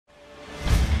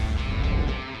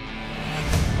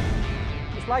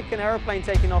like an aeroplane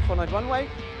taking off on a runway.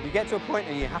 You get to a point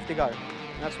and you have to go.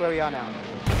 And that's where we are now.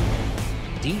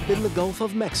 Deep in the Gulf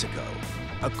of Mexico,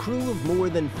 a crew of more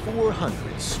than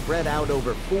 400 spread out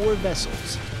over 4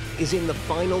 vessels is in the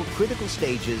final critical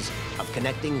stages of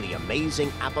connecting the amazing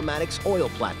Appomattox oil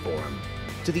platform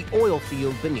to the oil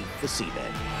field beneath the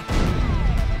seabed.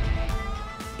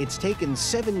 It's taken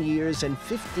 7 years and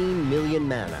 15 million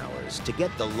man-hours to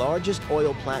get the largest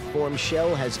oil platform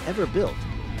Shell has ever built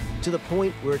to the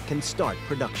point where it can start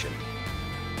production.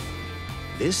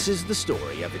 This is the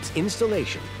story of its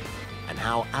installation and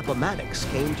how Appomattox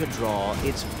came to draw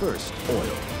its first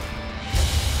oil.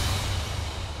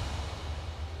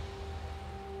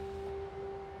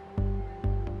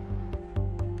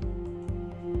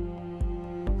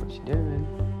 What's she doing?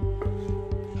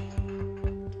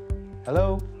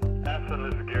 Hello?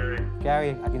 Asim, this is Gary.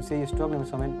 Gary, I can see you're struggling with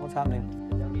something. What's happening?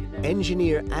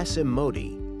 Engineer Asim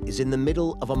Modi is in the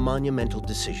middle of a monumental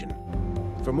decision.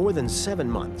 For more than 7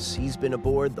 months, he's been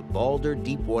aboard the Balder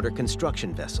deepwater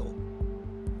construction vessel,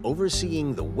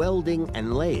 overseeing the welding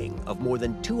and laying of more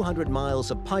than 200 miles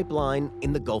of pipeline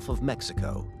in the Gulf of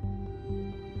Mexico.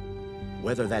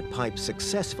 Whether that pipe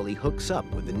successfully hooks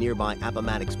up with the nearby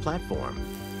Appomattox platform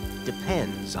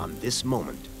depends on this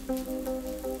moment.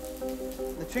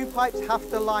 The 2 pipes have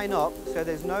to line up so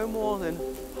there's no more than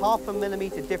 ½ a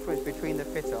millimeter difference between the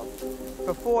fit-ups.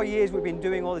 For 4 years, we've been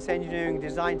doing all this engineering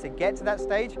design to get to that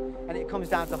stage, and it comes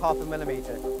down to ½ a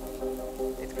millimeter.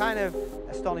 It's kind of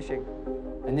astonishing.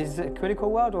 And this is a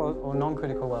critical weld or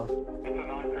non-critical weld? It's a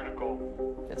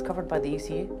non-critical. It's covered by the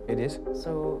ECU. It is.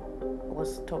 So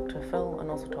let's talk to Phil and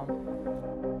also Tom.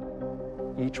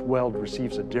 Each weld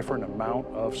receives a different amount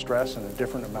of stress and a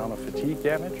different amount of fatigue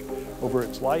damage over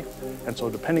its life. And so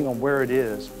depending on where it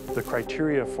is, the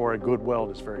criteria for a good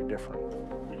weld is very different.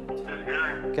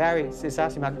 Gary, it's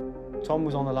Asim. Tom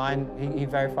was on the line. He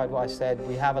verified what I said.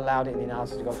 We have allowed it in the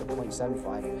analysis to go to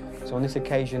 0.75. So on this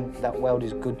occasion, that weld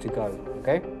is good to go,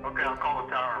 okay? Okay, I'll call the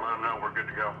tower and let them know we're good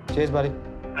to go. Cheers, buddy.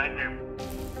 Thank you.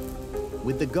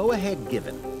 With the go-ahead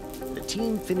given, the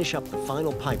team finish up the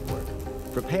final pipework,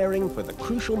 preparing for the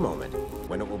crucial moment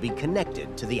when it will be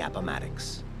connected to the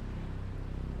Appomattox.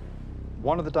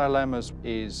 One of the dilemmas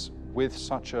is with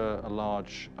such a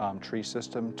large tree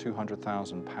system,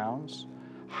 200,000 pounds,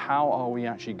 how are we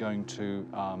actually going to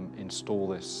install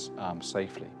this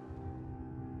safely?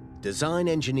 Design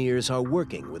engineers are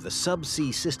working with a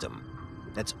subsea system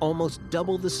that's almost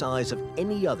double the size of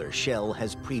any other Shell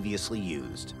has previously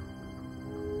used.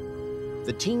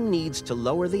 The team needs to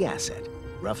lower the asset,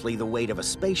 roughly the weight of a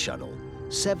space shuttle,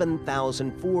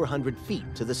 7,400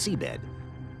 feet to the seabed,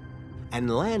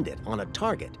 and land it on a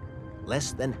target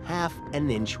less than ½ an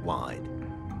inch wide.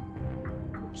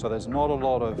 So there's not a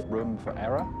lot of room for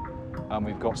error.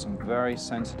 We've got some very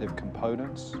sensitive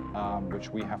components which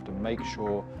we have to make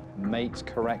sure mate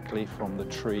correctly from the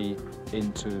tree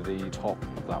into the top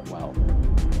of that well.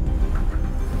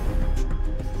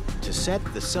 To set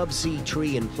the subsea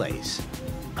tree in place,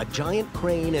 a giant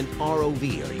crane and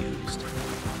ROV are used.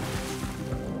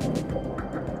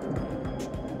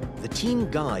 The team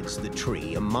guides the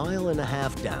tree 1.5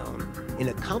 miles down in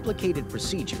a complicated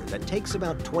procedure that takes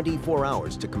about 24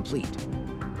 hours to complete.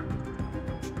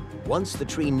 Once the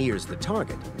tree nears the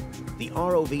target, the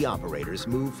ROV operators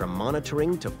move from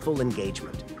monitoring to full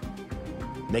engagement,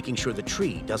 making sure the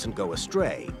tree doesn't go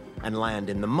astray and land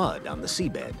in the mud on the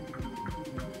seabed.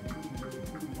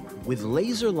 With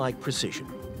laser-like precision,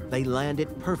 they land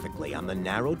it perfectly on the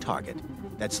narrow target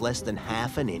that's less than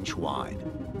 ½ an inch wide.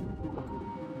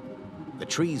 The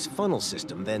tree's funnel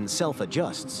system then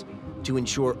self-adjusts to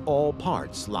ensure all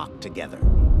parts lock together.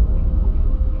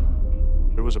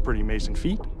 It was a pretty amazing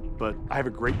feat, but I have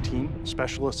a great team,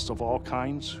 specialists of all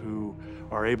kinds who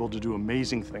are able to do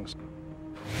amazing things.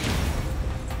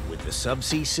 With the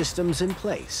subsea systems in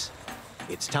place,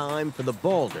 it's time for the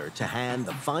Balder to hand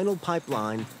the final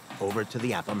pipeline over to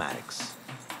the Appomattox.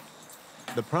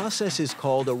 The process is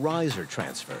called a riser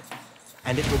transfer,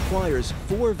 and it requires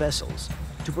 4 vessels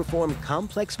to perform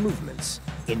complex movements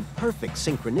in perfect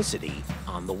synchronicity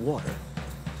on the water.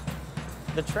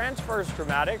 The transfer is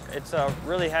dramatic. It's a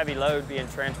really heavy load being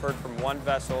transferred from one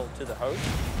vessel to the host.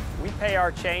 We pay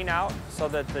our chain out so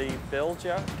that the bilge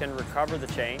can recover the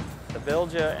chain. The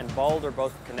bilge and Balder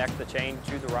both connect the chain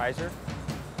to the riser,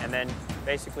 and then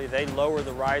basically they lower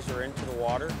the riser into the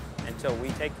water until we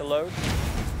take the load.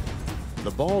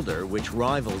 The Balder, which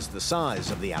rivals the size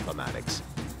of the Appomattox,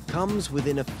 comes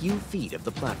within a few feet of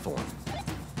the platform.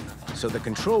 So the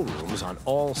control rooms on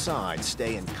all sides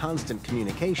stay in constant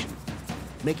communication,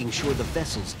 making sure the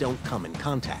vessels don't come in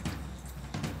contact.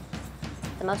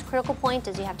 The most critical point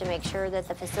is you have to make sure that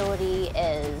the facility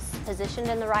is positioned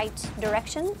in the right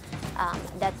direction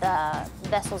that the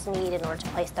vessels need in order to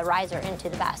place the riser into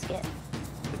the basket.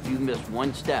 If you miss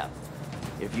one step,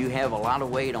 if you have a lot of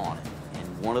weight on it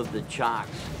and one of the chocks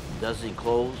doesn't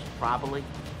close properly,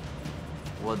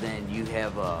 well then you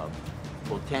have a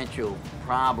potential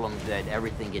problem that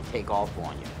everything can take off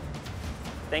on you.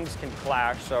 Things can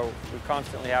clash, so we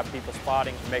constantly have people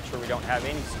spotting to make sure we don't have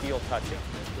any steel touching.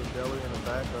 The belly and the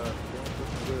back are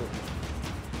good.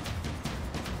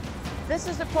 This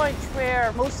is the point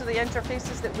where most of the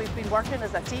interfaces that we've been working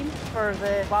as a team for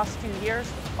the last few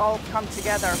years all come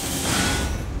together.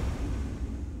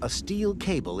 A steel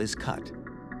cable is cut,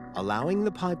 allowing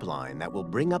the pipeline that will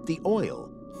bring up the oil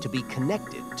to be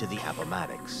connected to the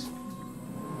Appomattox.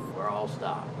 We're all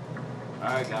stopped. All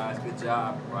right, guys, good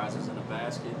job. Risers in the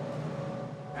basket.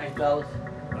 All right, fellas.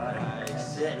 All right.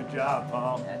 That's it. Good job,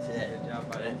 Paul. That's it. Good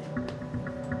job, buddy.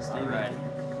 All right.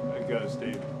 Good go,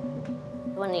 Steve.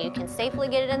 When you can safely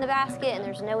get it in the basket and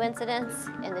there's no incidents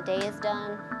and the day is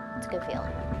done, it's a good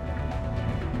feeling.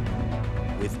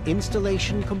 With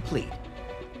installation complete,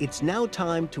 it's now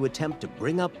time to attempt to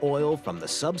bring up oil from the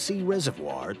subsea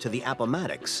reservoir to the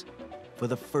Appomattox for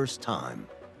the first time.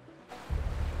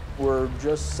 We're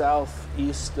just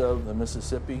southeast of the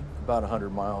Mississippi, about 100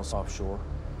 miles offshore.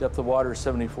 Depth of water is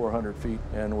 7,400 feet,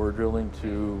 and we're drilling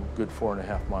to good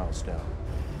 4.5 miles down.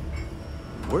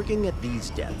 Working at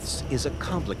these depths is a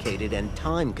complicated and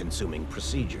time-consuming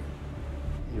procedure.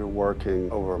 You're working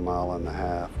over 1.5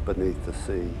 miles beneath the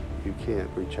sea. You can't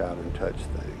reach out and touch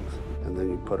things. And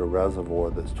then you put a reservoir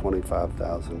that's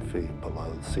 25,000 feet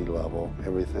below sea level.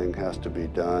 Everything has to be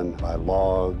done by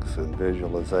logs and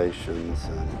visualizations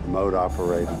and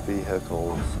remote-operated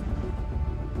vehicles.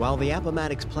 While the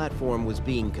Appomattox platform was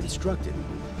being constructed,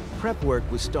 prep work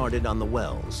was started on the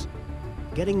wells,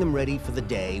 getting them ready for the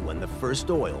day when the first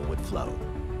oil would flow.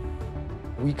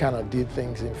 We kind of did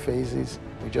things in phases.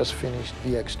 We just finished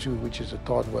VX2, which is a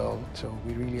third well, so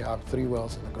we really have 3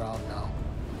 wells in the ground now.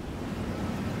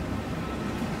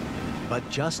 But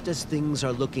just as things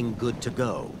are looking good to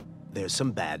go, there's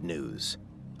some bad news.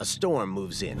 A storm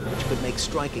moves in, which could make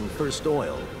striking first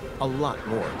oil a lot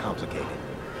more complicated.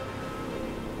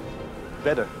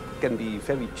 Weather can be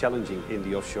very challenging in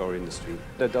the offshore industry.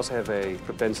 That does have a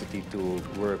propensity to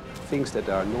work things that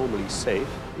are normally safe,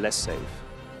 less safe.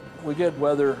 We get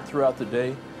weather throughout the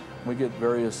day. We get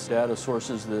various data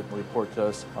sources that report to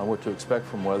us on what to expect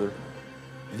from weather.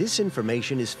 This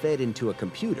information is fed into a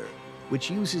computer, which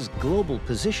uses global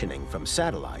positioning from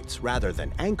satellites rather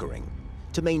than anchoring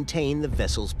to maintain the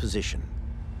vessel's position.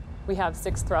 We have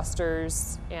 6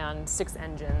 thrusters and 6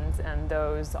 engines, and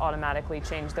those automatically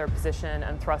change their position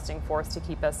and thrusting force to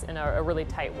keep us in a really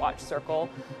tight watch circle.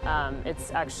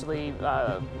 It's actually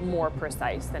more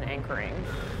precise than anchoring.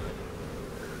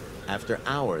 After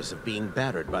hours of being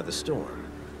battered by the storm,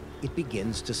 it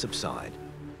begins to subside.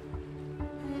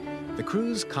 The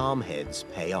crew's calm heads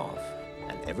pay off,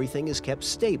 and everything is kept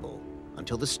stable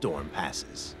until the storm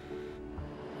passes.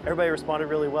 Everybody responded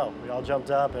really well. We all jumped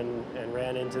up and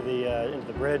ran into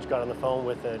the bridge, got on the phone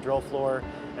with the drill floor.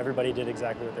 Everybody did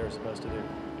exactly what they were supposed to do.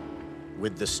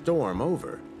 With the storm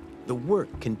over, the work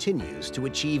continues to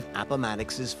achieve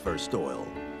Appomattox's first oil.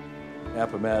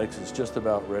 Appomattox is just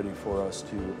about ready for us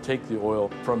to take the oil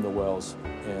from the wells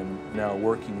and now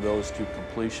working those to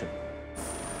completion.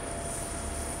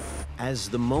 As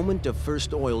the moment of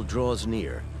first oil draws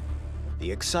near,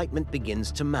 the excitement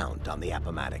begins to mount on the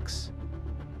Appomattox.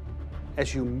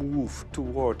 As you move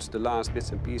towards the last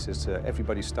bits and pieces,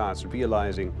 everybody starts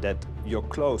realizing that you're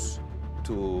close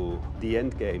to the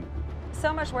end game.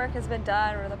 So much work has been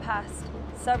done over the past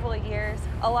several years.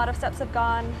 A lot of steps have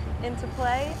gone into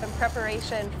play in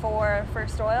preparation for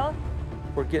first oil.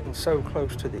 We're getting so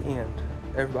close to the end.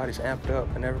 Everybody's amped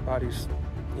up and everybody's,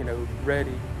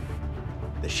 ready.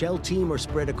 The Shell team are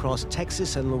spread across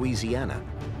Texas and Louisiana.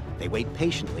 They wait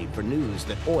patiently for news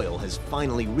that oil has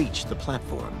finally reached the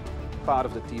platform. Part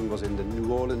of the team was in the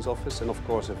New Orleans office, and of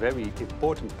course a very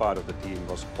important part of the team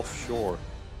was offshore,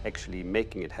 actually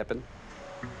making it happen.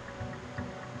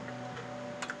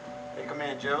 Hey, come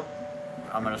in, Joe.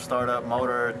 I'm gonna start up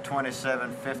motor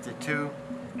 2752.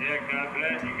 Yeah, God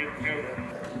bless you. Good to go.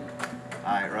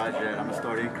 All right, roger that. I'm gonna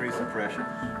start increasing pressure.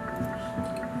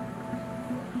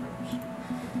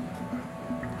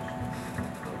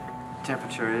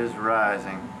 Temperature is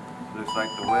rising. Looks like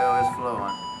the well is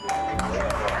flowing.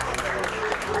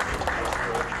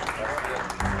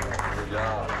 Good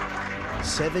job.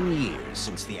 7 years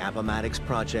since the Appomattox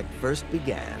project first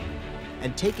began,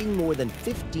 and taking more than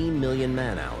 15 million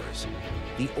man-hours,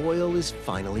 the oil is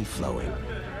finally flowing.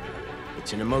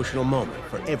 It's an emotional moment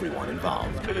for everyone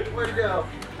involved. Where'd it go?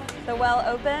 The well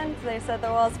opened, they said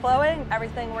the well's flowing,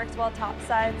 everything worked well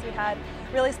topsides. We had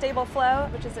really stable flow,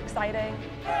 which is exciting.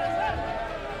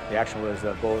 The action was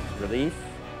both relief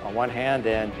on one hand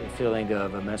and a feeling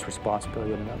of immense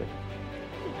responsibility on another.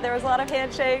 There was a lot of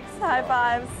handshakes, high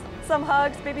fives, some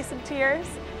hugs, maybe some tears.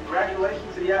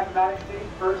 Congratulations to the Appomattox team,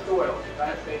 first oil.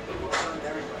 United States, well done to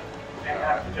everybody.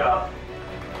 Fantastic job.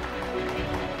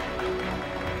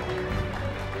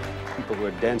 People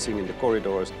were dancing in the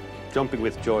corridors, jumping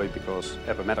with joy because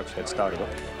Appomattox had started up.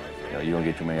 You know, you don't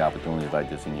get too many opportunities like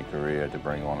this in your career to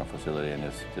bring on a facility in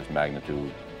this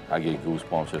magnitude. I get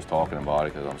goosebumps just talking about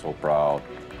it because I'm so proud.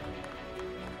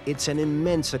 It's an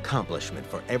immense accomplishment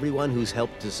for everyone who's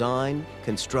helped design,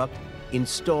 construct,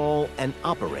 install, and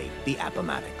operate the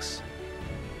Appomattox.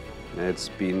 It's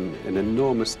been an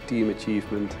enormous team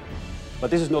achievement. But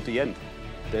this is not the end.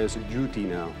 There's a duty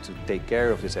now to take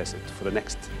care of this asset for the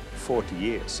next 40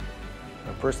 years.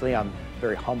 Personally, I'm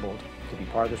very humbled to be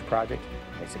part of this project.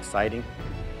 It's exciting,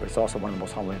 but it's also one of the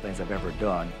most humbling things I've ever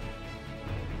done.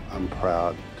 I'm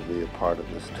proud to be a part of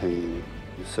this team.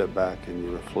 You sit back and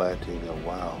you reflect and you go,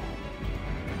 wow,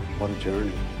 what a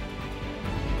journey.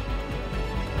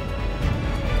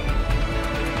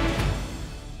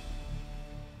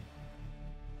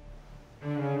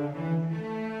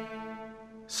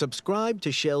 Subscribe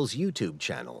to Shell's YouTube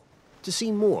channel to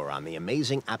see more on the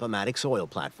amazing Appomattox oil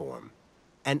platform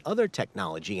and other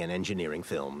technology and engineering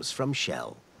films from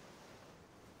Shell.